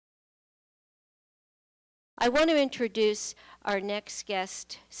I want to introduce our next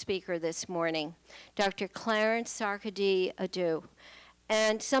guest speaker this morning, Dr. Clarence Adoo.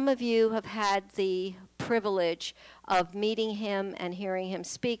 And some of you have had the privilege of meeting him and hearing him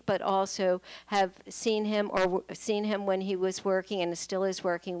speak, but also have seen him when he was working and still is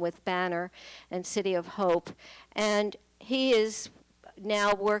working with Banner and City of Hope. And he is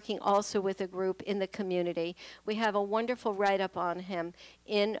now working also with a group in the community. We have a wonderful write-up on him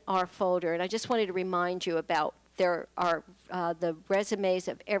in our folder, and I just wanted to remind you about there are the resumes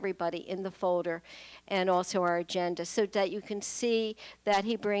of everybody in the folder and also our agenda so that you can see that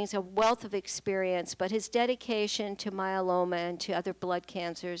he brings a wealth of experience, but his dedication to myeloma and to other blood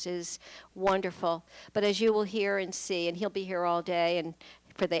cancers is wonderful. But as you will hear and see, and he'll be here all day and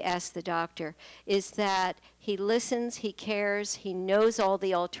for they Ask the Doctor, is that he listens, he cares, he knows all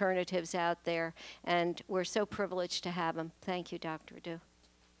the alternatives out there, and we're so privileged to have him. Thank you, Dr. Adoo.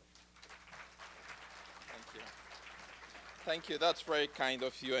 Thank you. Thank you. That's very kind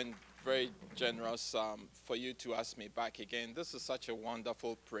of you and very generous for you to ask me back again. This is such a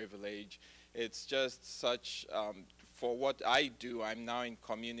wonderful privilege. It's just such, for what I do, I'm now in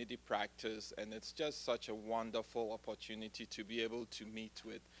community practice, and it's just such a wonderful opportunity to be able to meet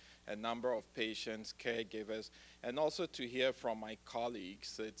with a number of patients, caregivers, and also to hear from my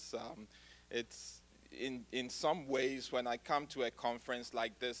colleagues. It's in some ways, when I come to a conference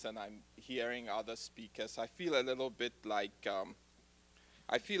like this and I'm hearing other speakers, I feel a little bit like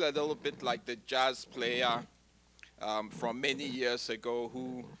the jazz player from many years ago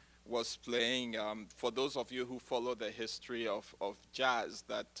who was playing, for those of you who follow the history of jazz,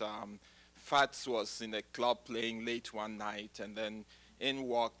 that Fats was in a club playing late one night, and then in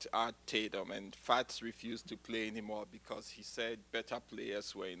walked Art Tatum, and Fats refused to play anymore because he said better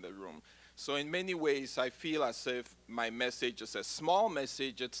players were in the room. So in many ways, I feel as if my message is a small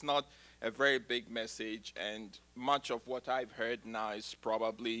message. It's not a very big message, and much of what I've heard now is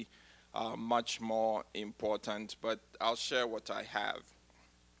probably much more important, but I'll share what I have.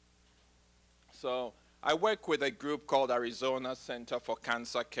 So I work with a group called Arizona Center for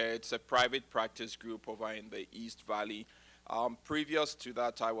Cancer Care. It's a private practice group over in the East Valley. Previous to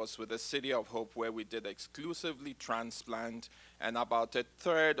that, I was with the City of Hope, where we did exclusively transplant, and about a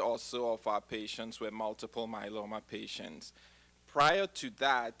third or so of our patients were multiple myeloma patients. Prior to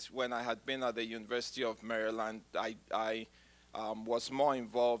that, when I had been at the University of Maryland, I was more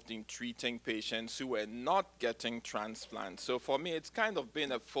involved in treating patients who were not getting transplants. So for me, it's kind of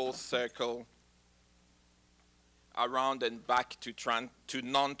been a full circle around and back to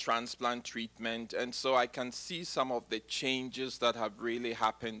non-transplant treatment, and so I can see some of the changes that have really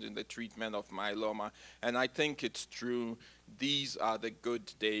happened in the treatment of myeloma, and I think it's true. These are the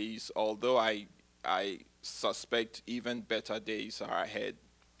good days, although I suspect even better days are ahead.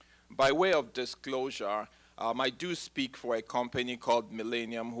 By way of disclosure, I do speak for a company called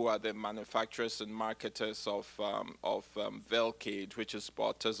Millennium, who are the manufacturers and marketers of Velcade, which is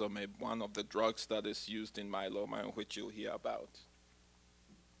bortezomib, one of the drugs that is used in myeloma and which you'll hear about.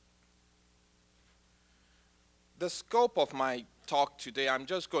 The scope of my talk today, I'm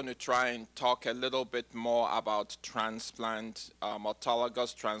just going to try and talk a little bit more about transplant,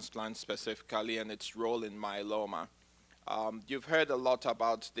 autologous transplant specifically, and its role in myeloma. You've heard a lot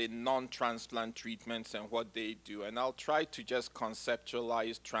about the non-transplant treatments and what they do, and I'll try to just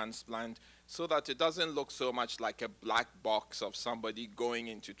conceptualize transplant so that it doesn't look so much like a black box of somebody going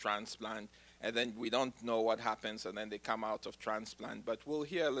into transplant and then we don't know what happens and then they come out of transplant, but we'll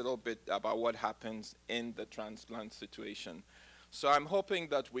hear a little bit about what happens in the transplant situation. So I'm hoping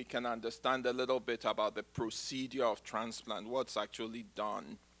that we can understand a little bit about the procedure of transplant, what's actually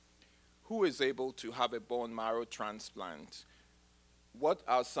done. Who is able to have a bone marrow transplant? What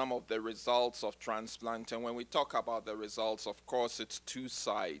are some of the results of transplant? And when we talk about the results, of course, it's two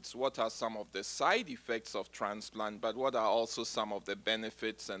sides. What are some of the side effects of transplant, but what are also some of the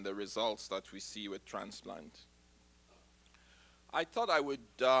benefits and the results that we see with transplant? I thought I would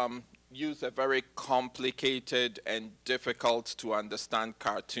use a very complicated and difficult to understand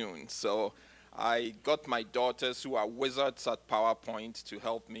cartoon. So I got my daughters, who are wizards at PowerPoint, to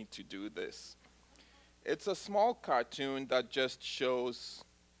help me to do this. It's a small cartoon that just shows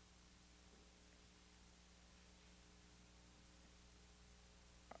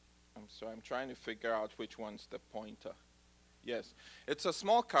I'm trying to figure out which one's the pointer. Yes, it's a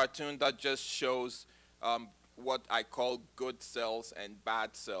small cartoon that just shows what I call good cells and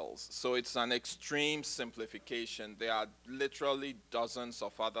bad cells. So it's an extreme simplification. There are literally dozens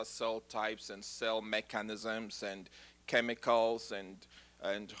of other cell types and cell mechanisms and chemicals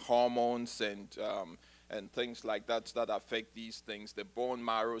and hormones and and things like that that affect these things, the bone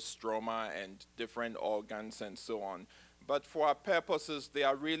marrow, stroma, and different organs and so on. But for our purposes, there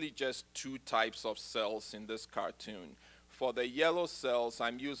are really just two types of cells in this cartoon. For the yellow cells,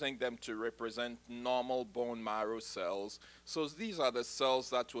 I'm using them to represent normal bone marrow cells. So these are the cells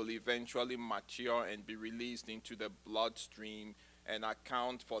that will eventually mature and be released into the bloodstream and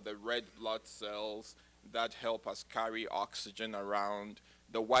account for the red blood cells that help us carry oxygen around,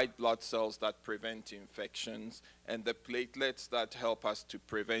 the white blood cells that prevent infections, and the platelets that help us to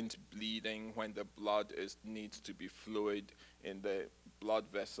prevent bleeding when the blood needs to be fluid in the blood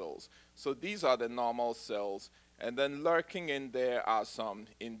vessels. So these are the normal cells. And then lurking in there are some,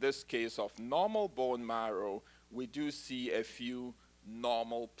 in this case of normal bone marrow, we do see a few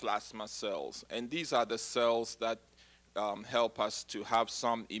normal plasma cells. And these are the cells that help us to have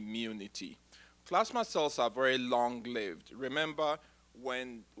some immunity. Plasma cells are very long-lived. Remember,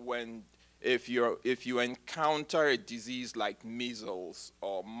 if you encounter a disease like measles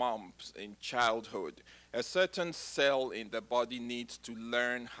or mumps in childhood, a certain cell in the body needs to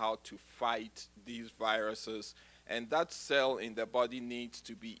learn how to fight these viruses, and that cell in the body needs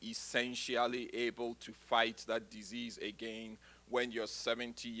to be essentially able to fight that disease again when you're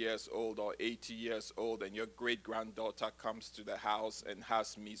 70 years old or 80 years old and your great-granddaughter comes to the house and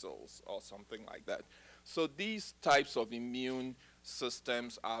has measles or something like that. So these types of immune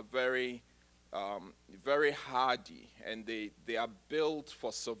systems are very hardy, and they are built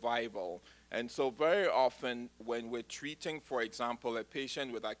for survival. And so very often when we're treating, for example, a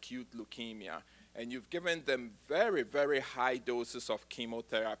patient with acute leukemia, and you've given them very, very high doses of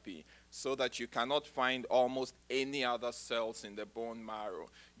chemotherapy so that you cannot find almost any other cells in the bone marrow,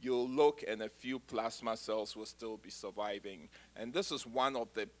 you'll look and a few plasma cells will still be surviving. And this is one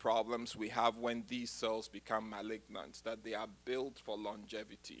of the problems we have when these cells become malignant, that they are built for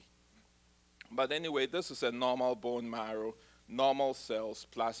longevity. But anyway, this is a normal bone marrow, normal cells,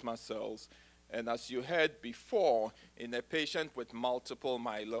 plasma cells. And as you heard before, in a patient with multiple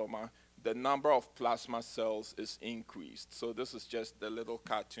myeloma, the number of plasma cells is increased. So this is just the little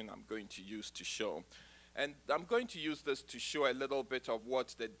cartoon I'm going to use to show. And I'm going to use this to show a little bit of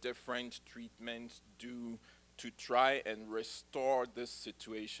what the different treatments do to try and restore this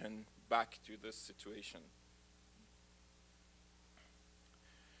situation back to this situation.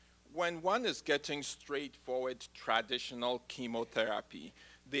 When one is getting straightforward traditional chemotherapy,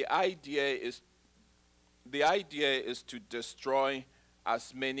 the idea is to destroy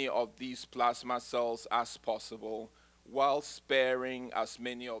as many of these plasma cells as possible while sparing as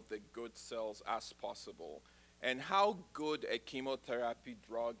many of the good cells as possible. And how good a chemotherapy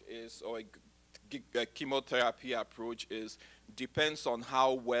drug is, or a chemotherapy approach is, depends on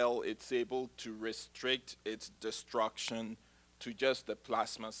how well it's able to restrict its destruction to just the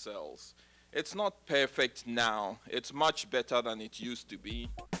plasma cells. It's not perfect now. It's much better than it used to be.